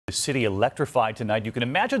The city electrified tonight. You can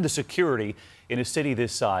imagine the security in a city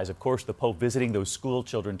this size. Of course, the Pope visiting those school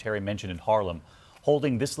children Terry mentioned in Harlem,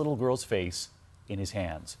 holding this little girl's face in his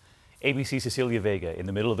hands. ABC's Cecilia Vega in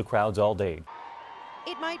the middle of the crowds all day.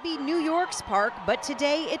 It might be New York's park, but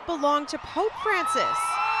today it belonged to Pope Francis.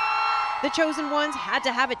 The chosen ones had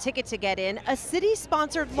to have a ticket to get in, a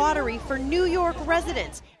city-sponsored lottery for New York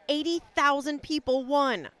residents. 80,000 people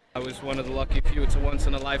won. I was one of the lucky few. It's a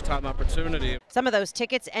once-in-a-lifetime opportunity. Some of those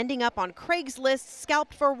tickets ending up on Craigslist,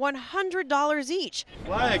 scalped for $100 each.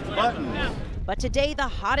 Flags, buttons. But today, the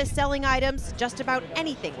hottest selling items, just about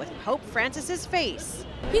anything with Pope Francis's face.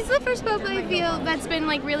 He's the first pope I feel that's been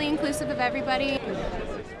really inclusive of everybody.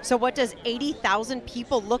 So what does 80,000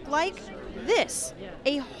 people look like? This,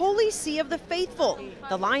 a holy sea of the faithful.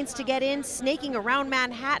 The lines to get in snaking around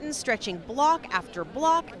Manhattan, stretching block after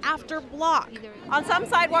block after block. On some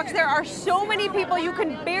sidewalks, there are so many people you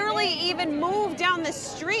can barely even move down the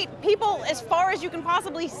street. People as far as you can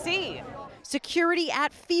possibly see. Security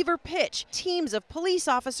at fever pitch, teams of police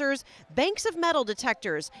officers, banks of metal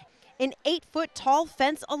detectors, an 8-foot-tall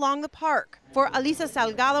fence along the park. For Alisa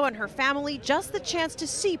Salgado and her family, just the chance to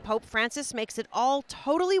see Pope Francis makes it all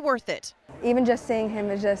totally worth it. Even just seeing him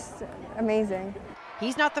is just amazing.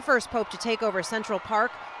 He's not the first pope to take over Central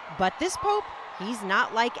Park, but this pope, he's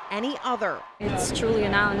not like any other. It's truly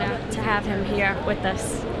an honor to have him here with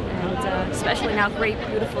us, and especially in our great,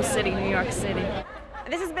 beautiful city, New York City.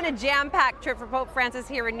 This has been a jam-packed trip for Pope Francis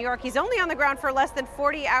here in New York. He's only on the ground for less than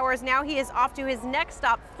 40 hours. Now he is off to his next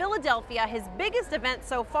stop, Philadelphia, his biggest event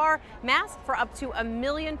so far, mass for up to 1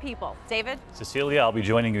 million people. David? Cecilia, I'll be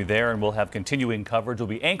joining you there, and we'll have continuing coverage. We'll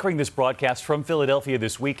be anchoring this broadcast from Philadelphia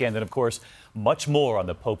this weekend, and of course, much more on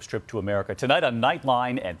the Pope's trip to America tonight on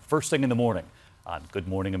Nightline and first thing in the morning on Good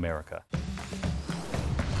Morning America.